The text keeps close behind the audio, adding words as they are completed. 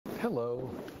Hello.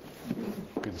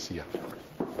 Good to see you.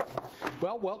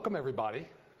 Well, welcome everybody.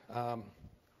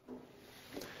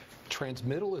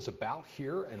 Transmittal is about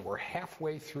here, and we're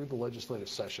halfway through the legislative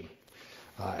session.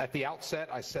 At the outset,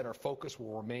 I said our focus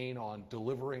will remain on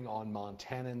delivering on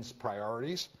Montanans'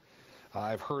 priorities.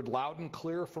 I've heard loud and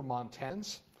clear from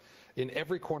Montanans in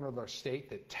every corner of our state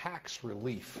that tax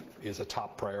relief is a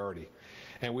top priority.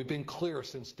 And we've been clear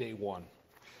since day one.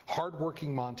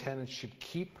 Hardworking Montanans should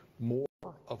keep more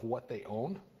of what they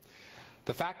own.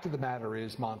 The fact of the matter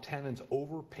is Montanans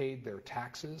overpaid their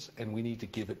taxes and we need to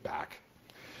give it back.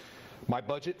 My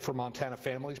budget for Montana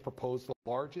families proposed the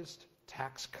largest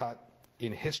tax cut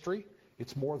in history.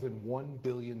 It's more than $1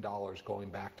 billion going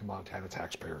back to Montana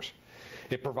taxpayers.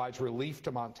 It provides relief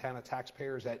to Montana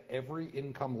taxpayers at every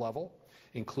income level,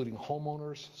 including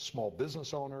homeowners, small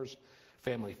business owners,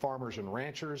 family farmers and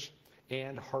ranchers,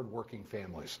 and hardworking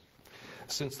families.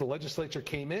 Since the legislature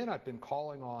came in, I've been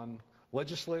calling on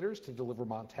legislators to deliver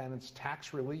Montanans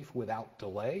tax relief without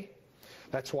delay.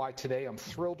 That's why today I'm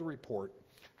thrilled to report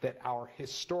that our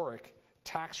historic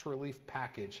tax relief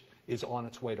package is on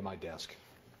its way to my desk.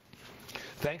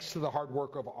 Thanks to the hard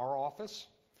work of our office,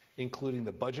 including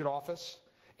the budget office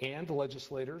and the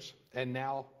legislators, and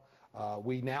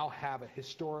we now have a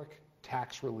historic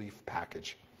tax relief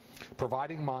package,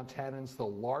 providing Montanans the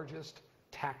largest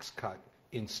tax cut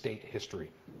in state history.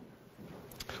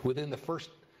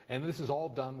 And this is all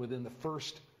done within the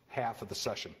first half of the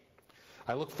session.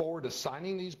 I look forward to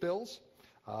signing these bills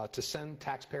to send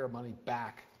taxpayer money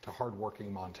back to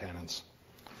hardworking Montanans.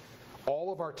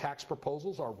 All of our tax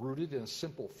proposals are rooted in a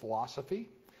simple philosophy.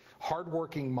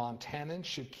 Hardworking Montanans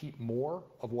should keep more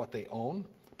of what they own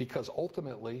because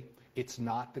ultimately it's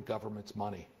not the government's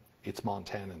money, it's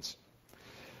Montanans.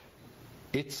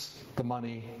 It's the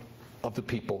money of the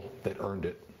people that earned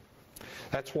it.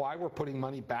 That's why we're putting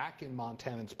money back in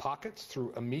Montanans' pockets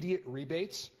through immediate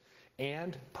rebates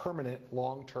and permanent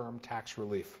long-term tax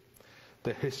relief.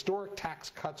 The historic tax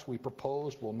cuts we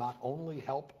proposed will not only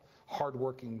help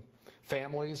hardworking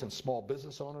families and small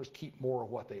business owners keep more of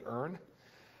what they earn,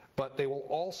 but they will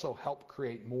also help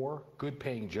create more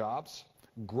good-paying jobs,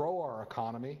 grow our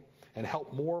economy, and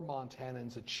help more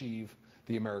Montanans achieve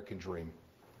the American dream.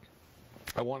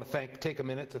 I want to take a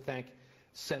minute to thank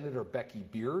Senator Becky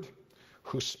Beard,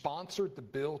 who sponsored the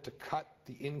bill to cut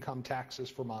the income taxes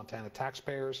for Montana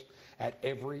taxpayers at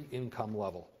every income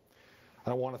level.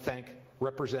 And I want to thank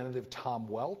Representative Tom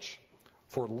Welch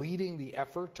for leading the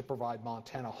effort to provide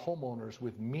Montana homeowners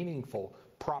with meaningful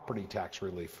property tax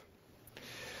relief.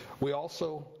 We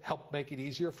also helped make it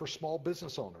easier for small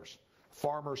business owners,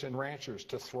 farmers and ranchers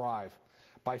to thrive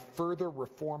by further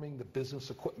reforming the business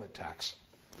equipment tax.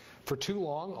 For too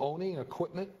long, owning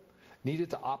equipment needed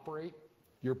to operate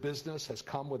your business has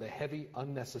come with a heavy,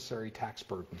 unnecessary tax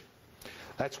burden.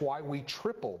 That's why we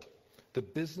tripled the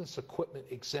business equipment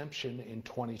exemption in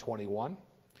 2021,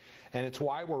 and it's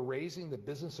why we're raising the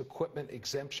business equipment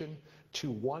exemption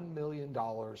to $1 million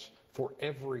for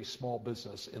every small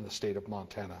business in the state of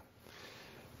Montana.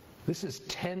 This is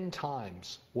 10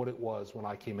 times what it was when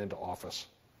I came into office.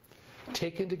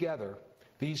 Taken together,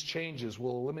 these changes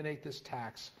will eliminate this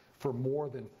tax for more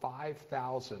than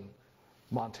 5,000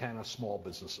 Montana small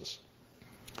businesses.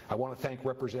 I want to thank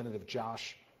Representative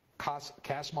Josh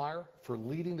Kazmaier for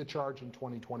leading the charge in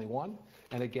 2021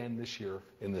 and again this year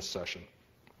in this session.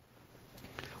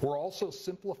 We're also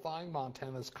simplifying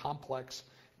Montana's complex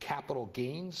capital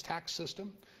gains tax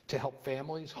system to help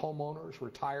families, homeowners,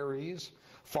 retirees,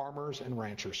 farmers, and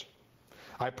ranchers.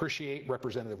 I appreciate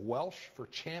Representative Welch for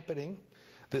championing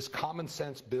this common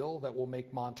sense bill that will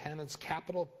make Montana's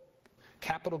capital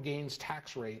gains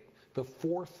tax rate the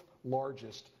fourth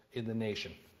largest in the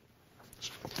nation.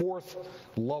 Fourth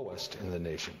lowest in the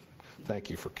nation. Thank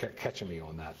you for catching me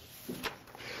on that.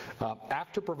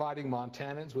 After providing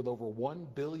Montanans with over $1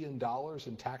 billion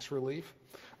in tax relief,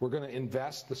 we're going to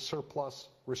invest the surplus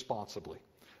responsibly,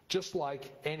 just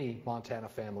like any Montana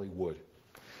family would.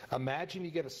 Imagine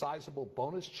you get a sizable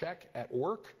bonus check at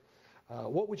work.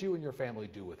 What would you and your family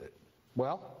do with it?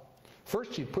 Well,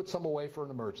 first you'd put some away for an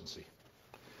emergency.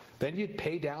 Then you'd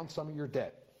pay down some of your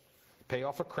debt, pay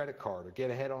off a credit card or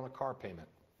get ahead on a car payment.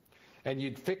 And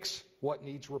you'd fix what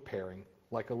needs repairing,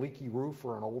 like a leaky roof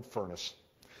or an old furnace.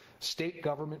 State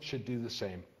government should do the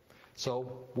same.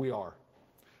 So we are.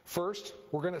 First,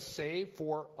 we're going to save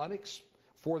for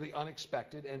the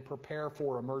unexpected and prepare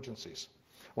for emergencies,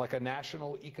 like a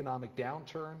national economic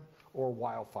downturn or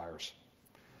wildfires.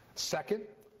 Second,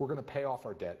 we're going to pay off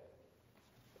our debt.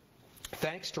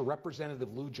 Thanks to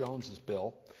Representative Lou Jones's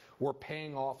bill, we're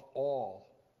paying off all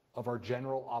of our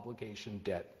general obligation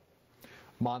debt.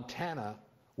 Montana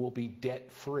will be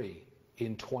debt-free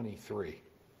in 23,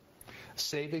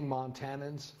 saving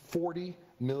Montanans $40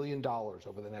 million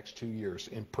over the next 2 years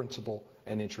in principal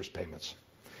and interest payments.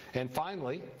 And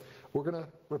finally, we're going to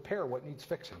repair what needs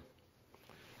fixing.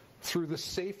 Through the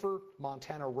Safer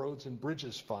Montana Roads and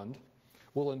Bridges Fund,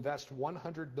 we'll invest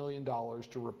 $100 million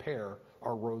to repair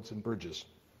our roads and bridges.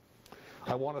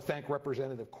 I want to thank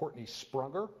Representative Courtney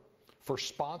Sprunger for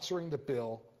sponsoring the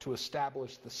bill to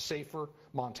establish the Safer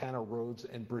Montana Roads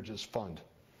and Bridges Fund.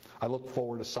 I look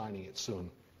forward to signing it soon.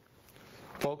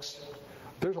 Folks,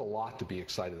 there's a lot to be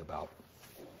excited about.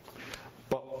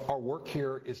 But our work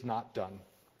here is not done.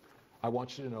 I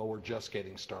want you to know we're just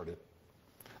getting started.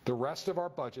 The rest of our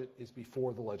budget is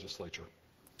before the legislature,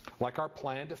 like our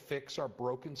plan to fix our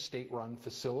broken state-run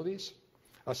facilities,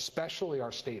 especially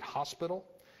our state hospital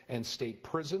and state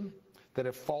prison that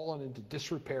have fallen into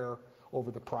disrepair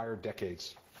over the prior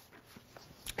decades,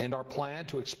 and our plan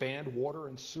to expand water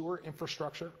and sewer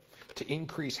infrastructure to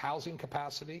increase housing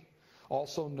capacity,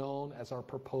 also known as our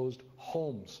proposed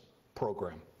HOMES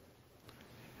program.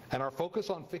 And our focus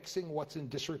on fixing what's in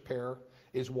disrepair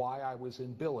is why I was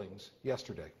in Billings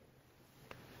yesterday.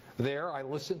 There, I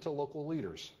listened to local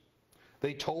leaders.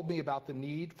 They told me about the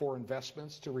need for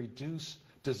investments to reduce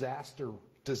disaster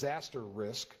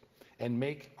risk and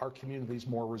make our communities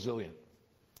more resilient.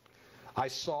 I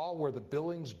saw where the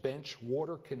Billings Bench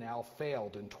Water Canal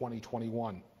failed in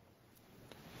 2021,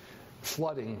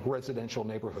 flooding residential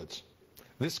neighborhoods.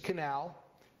 This canal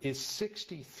is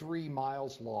 63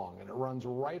 miles long, and it runs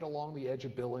right along the edge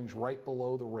of Billings, right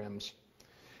below the rims,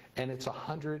 and it's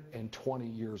 120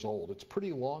 years old. It's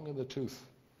pretty long in the tooth.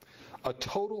 A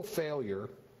total failure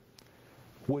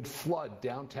would flood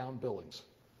downtown Billings,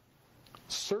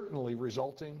 certainly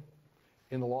resulting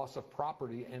in the loss of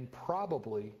property and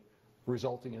probably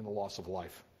resulting in the loss of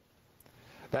life.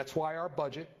 That's why our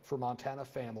budget for Montana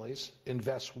families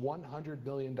invests $100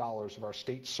 million of our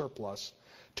state surplus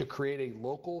to create a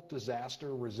local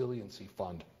disaster resiliency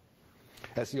fund.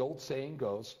 As the old saying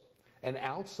goes, an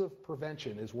ounce of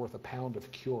prevention is worth a pound of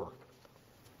cure.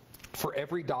 For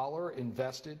every dollar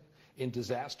invested in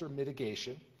disaster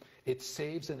mitigation, it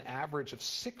saves an average of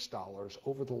 $6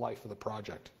 over the life of the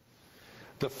project.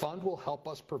 The fund will help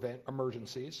us prevent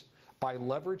emergencies by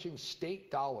leveraging state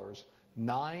dollars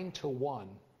 9 to 1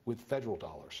 with federal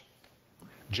dollars.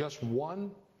 Just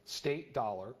one state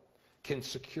dollar can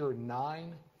secure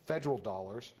 9 federal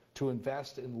dollars to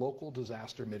invest in local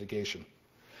disaster mitigation.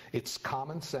 It's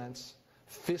common sense,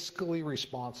 fiscally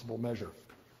responsible measure.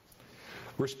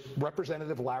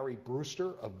 Representative Larry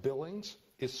Brewster of Billings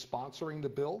is sponsoring the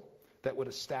bill that would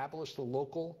establish the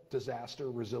local disaster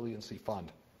resiliency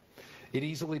fund. It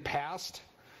easily passed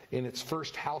in its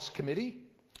first House committee,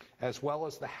 as well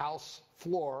as the House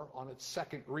floor on its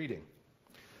second reading.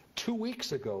 2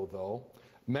 weeks ago, though,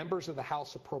 members of the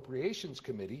House Appropriations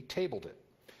Committee tabled it,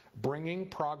 bringing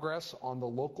progress on the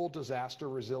local disaster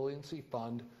resiliency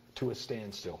fund to a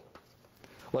standstill.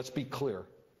 Let's be clear.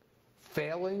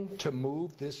 Failing to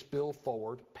move this bill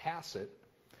forward, pass it,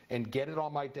 and get it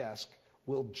on my desk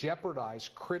will jeopardize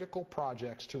critical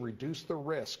projects to reduce the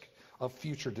risk of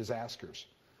future disasters.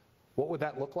 What would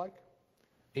that look like?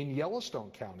 In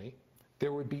Yellowstone County,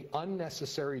 there would be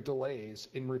unnecessary delays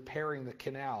in repairing the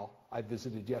canal I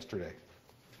visited yesterday.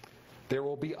 There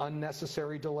will be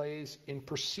unnecessary delays in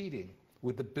proceeding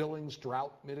with the Billings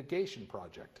Drought Mitigation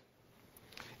Project.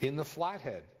 In the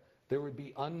Flathead, there would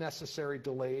be unnecessary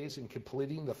delays in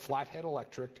completing the Flathead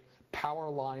Electric Power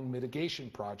Line Mitigation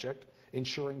Project,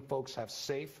 ensuring folks have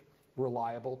safe,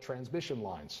 reliable transmission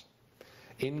lines.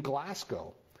 In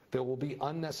Glasgow, there will be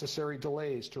unnecessary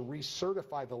delays to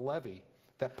recertify the levee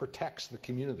that protects the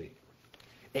community.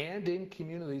 And in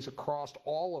communities across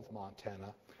all of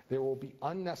Montana, there will be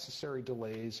unnecessary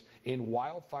delays in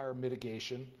wildfire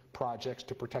mitigation projects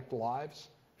to protect lives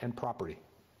and property.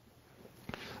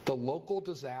 The Local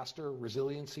Disaster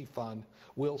Resiliency Fund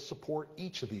will support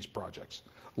each of these projects,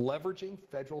 leveraging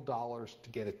federal dollars to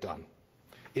get it done.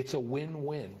 It's a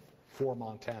win-win for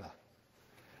Montana.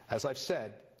 As I've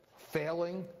said,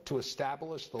 failing to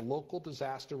establish the Local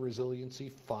Disaster Resiliency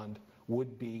Fund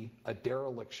would be a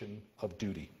dereliction of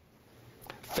duty.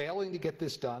 Failing to get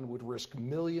this done would risk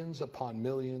millions upon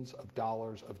millions of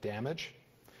dollars of damage.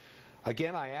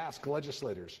 Again, I ask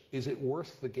legislators, is it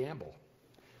worth the gamble?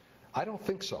 I don't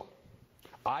think so.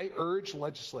 I urge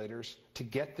legislators to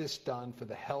get this done for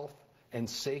the health and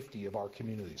safety of our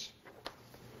communities.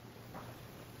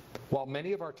 While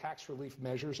many of our tax relief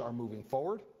measures are moving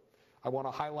forward, I want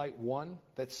to highlight one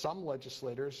that some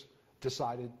legislators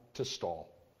decided to stall: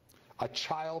 a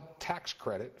child tax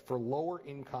credit for lower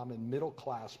income and middle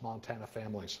class Montana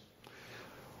families.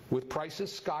 With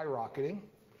prices skyrocketing,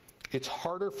 it's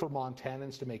harder for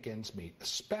Montanans to make ends meet,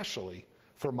 especially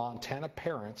for Montana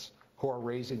parents who are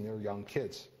raising their young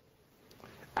kids.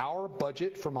 Our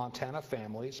budget for Montana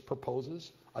families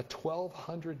proposes a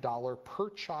 $1,200 per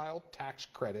child tax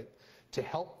credit to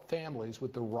help families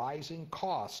with the rising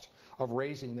cost of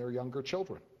raising their younger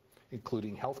children,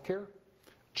 including health care,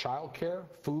 child care,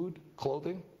 food,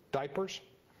 clothing, diapers.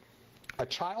 A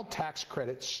child tax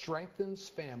credit strengthens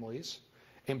families,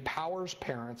 empowers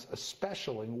parents,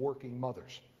 especially working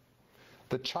mothers.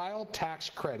 The child tax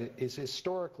credit is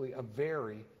historically a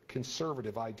very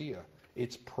conservative idea.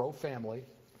 It's pro-family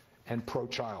and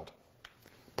pro-child.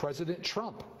 President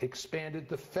Trump expanded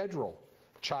the federal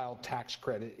child tax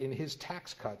credit in his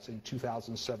tax cuts in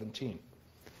 2017.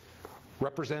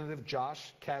 Representative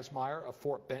Josh Kazmaier of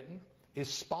Fort Benton is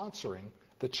sponsoring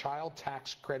the child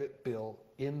tax credit bill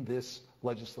in this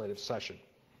legislative session.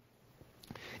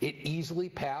 It easily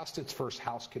passed its first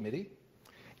House committee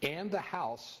and the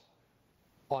House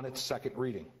on its second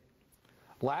reading.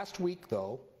 Last week,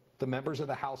 though, the members of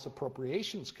the House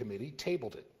Appropriations Committee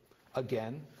tabled it,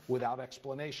 again without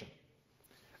explanation.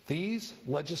 These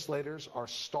legislators are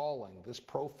stalling this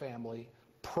pro-family,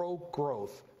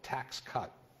 pro-growth tax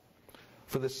cut.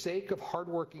 For the sake of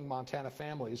hardworking Montana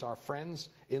families, our friends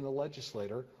in the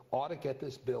legislature ought to get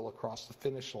this bill across the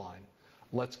finish line.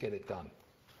 Let's get it done.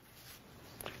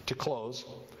 To close,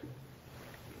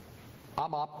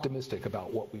 I'm optimistic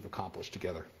about what we've accomplished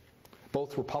together,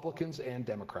 both Republicans and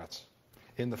Democrats,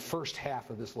 in the first half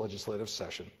of this legislative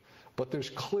session. But there's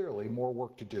clearly more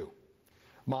work to do.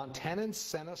 Montanans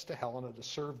sent us to Helena to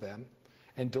serve them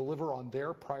and deliver on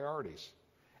their priorities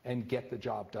and get the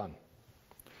job done.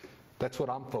 That's what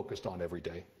I'm focused on every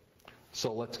day.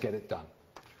 So let's get it done.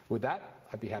 With that,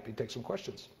 I'd be happy to take some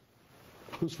questions.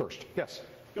 Who's first? Yes.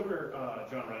 Governor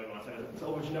John Riley, Montana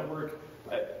Television Network.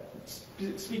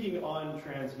 Speaking on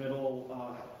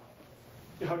transmittal,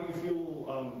 how do you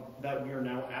feel that we are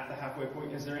now at the halfway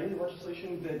point? Is there any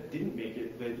legislation that didn't make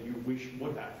it that you wish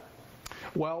would have?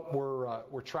 Well,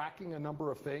 we're tracking a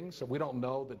number of things. We don't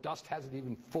know. The dust hasn't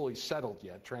even fully settled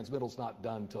yet. Transmittal's not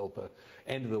done till the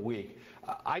end of the week.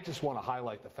 I just want to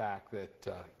highlight the fact that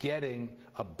getting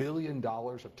 $1 billion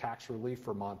of tax relief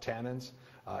for Montanans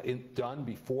done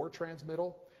before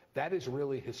transmittal, that is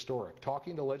really historic.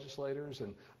 Talking to legislators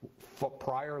and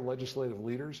prior legislative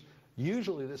leaders,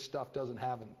 usually this stuff doesn't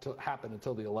happen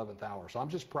until the 11th hour. So I'm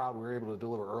just proud we were able to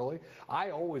deliver early.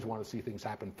 I always want to see things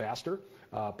happen faster,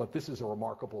 but this is a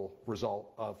remarkable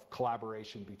result of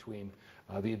collaboration between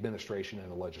the administration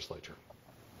and the legislature.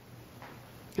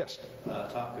 Yes?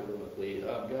 Tom Goodwin with Lee.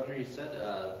 Governor, you said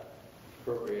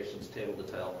appropriations tabled the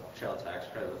child tax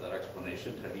credit without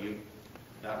explanation. Have you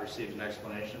not received an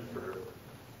explanation for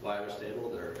why it was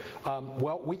tabled? Or?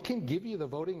 Well, we can give you the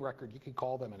voting record. You can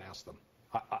call them and ask them.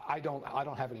 I don't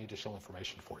have any additional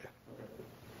information for you. Okay.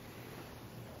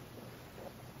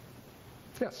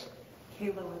 Yes.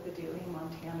 Kayla with the Daily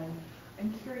Montanan.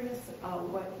 I'm curious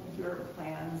what your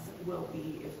plans will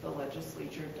be if the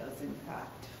legislature does in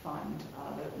fact fund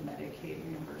the Medicaid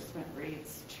reimbursement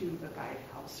rates to the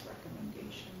Guidehouse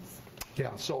recommendations.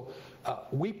 Yeah, so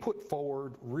we put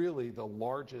forward really the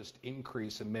largest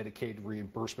increase in Medicaid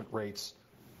reimbursement rates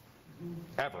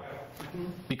ever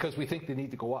because we think they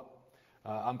need to go up.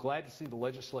 I'm glad to see the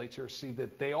legislature see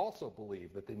that they also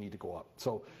believe that they need to go up.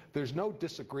 So there's no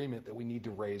disagreement that we need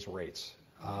to raise rates.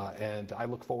 And I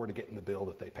look forward to getting the bill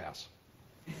that they pass.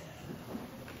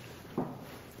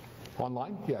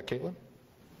 Online? Yeah, Caitlin?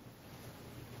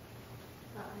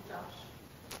 Josh.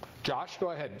 Josh, go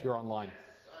ahead. You're online.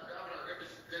 Governor, it was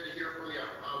good to hear from you.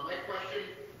 My question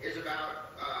is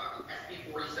about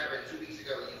SB 47. 2 weeks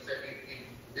ago, you said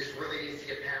this really needs to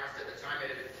get passed at the time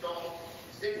it is installed.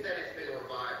 Since then, it's been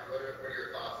revived. What are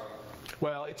your thoughts on that?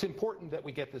 Well, it's important that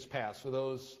we get this passed. For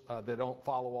those that don't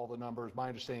follow all the numbers, my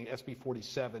understanding SB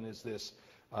 47 is this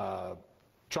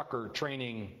trucker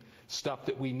training stuff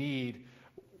that we need.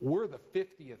 We're the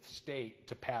 50th state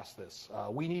to pass this.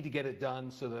 We need to get it done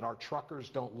so that our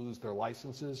truckers don't lose their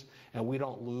licenses and we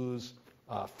don't lose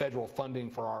federal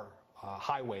funding for our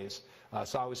highways.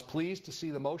 So I was pleased to see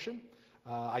the motion.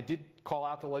 I did call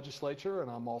out the legislature, and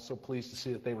I'm also pleased to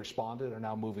see that they responded and are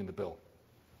now moving the bill.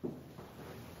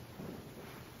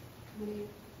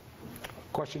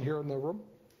 Question here in the room?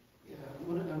 Yeah,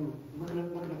 I'm looking at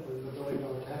the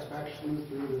billion-dollar tax package coming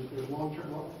through. There's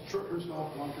long-term, short-term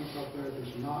stuff, long-term stuff there.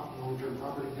 There's not long-term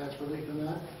property tax relief in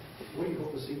that. What do you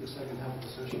hope to see the second half of the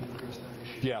session to address that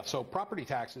issue? Yeah, so property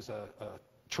tax is a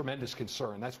tremendous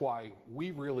concern. That's why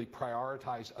we really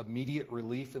prioritize immediate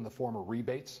relief in the form of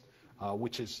rebates.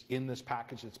 which is in this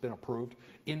package that's been approved.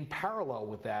 In parallel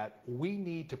with that, we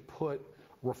need to put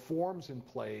reforms in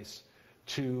place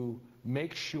to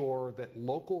make sure that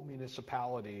local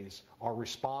municipalities are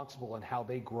responsible in how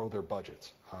they grow their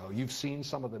budgets. You've seen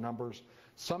some of the numbers.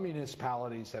 Some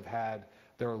municipalities have had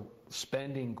their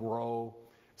spending grow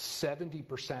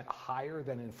 70% higher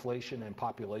than inflation and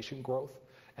population growth.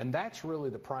 And that's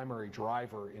really the primary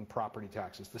driver in property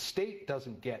taxes. The state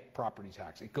doesn't get property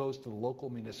tax. It goes to the local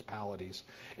municipalities.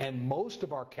 And most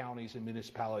of our counties and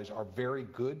municipalities are very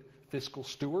good fiscal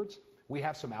stewards. We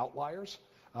have some outliers.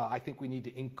 I think we need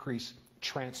to increase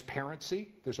transparency.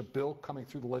 There's a bill coming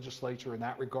through the legislature in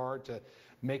that regard to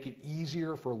make it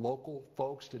easier for local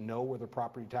folks to know where their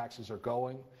property taxes are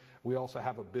going. We also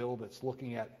have a bill that's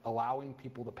looking at allowing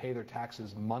people to pay their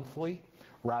taxes monthly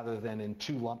rather than in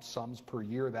 2 lump sums per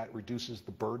year. That reduces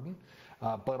the burden.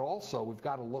 But also, we've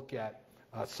got to look at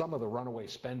some of the runaway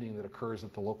spending that occurs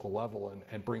at the local level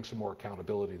and bring some more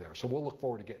accountability there. So we'll look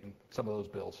forward to getting some of those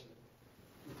bills.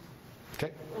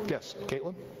 Okay. Yes,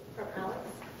 Caitlin? From Alex.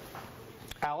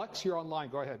 Alex, you're online.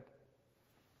 Go ahead.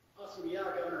 Awesome. Yeah,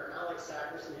 Governor Alex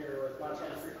Sackerson here with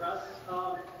Montana Free Press.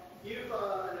 You've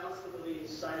announced that you'll be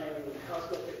signing House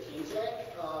Bill 15 today,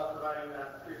 providing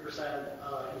that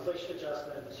 3% inflation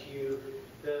adjustment to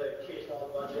the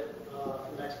K-12 budget for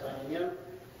the next biennium.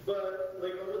 But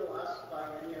like over the last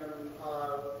biennium,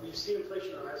 we've seen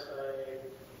inflation rise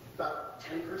by about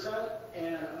 10%,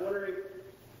 and I'm wondering,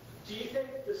 do you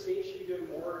think the state should be doing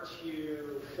more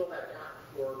to fill that gap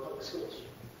for public schools?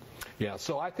 Yeah,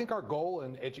 so I think our goal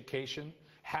in education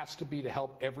has to be to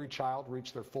help every child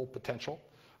reach their full potential.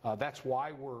 That's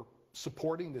why we're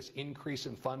supporting this increase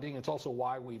in funding. It's also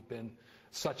why we've been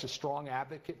such a strong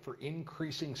advocate for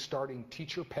increasing starting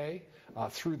teacher pay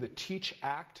through the TEACH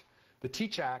Act. The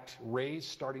TEACH Act raised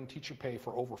starting teacher pay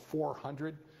for over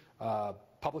 400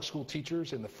 public school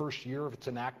teachers in the first year of its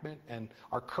enactment, and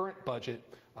our current budget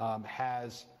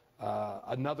has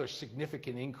another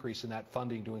significant increase in that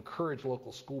funding to encourage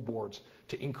local school boards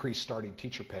to increase starting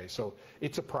teacher pay. So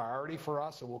it's a priority for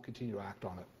us, and we'll continue to act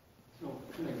on it. So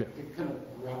it kind of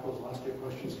wrap those last two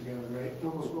questions together, right?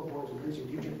 Local school boards increasing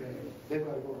teacher pay, they've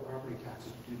got to go to property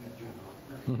taxes to do that job.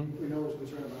 Right? We know there's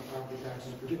concern about property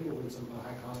taxes, particularly in some of the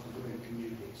high cost of living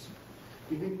communities.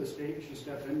 Do you think the state should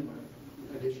step in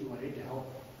with additional aid to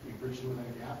help bridge some of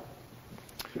that gap?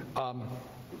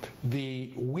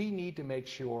 We need to make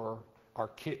sure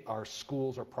our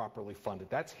schools are properly funded.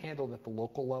 That's handled at the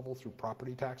local level through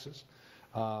property taxes.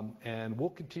 And we'll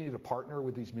continue to partner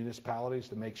with these municipalities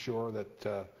to make sure that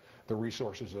the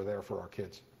resources are there for our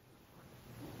kids.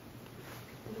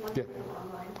 Yeah.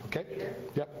 Okay. Peter?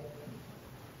 Yep.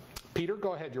 Peter,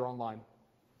 go ahead. You're online.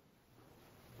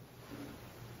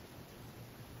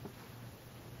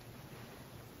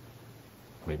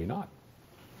 Maybe not.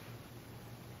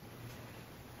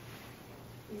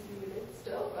 He's muted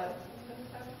still, but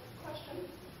I have a question.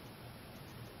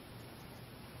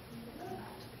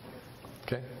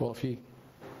 Okay, well, if he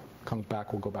comes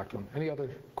back, we'll go back to him. Any other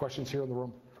questions here in the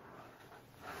room?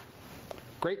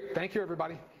 Great, thank you,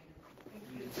 everybody.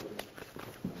 Thank you.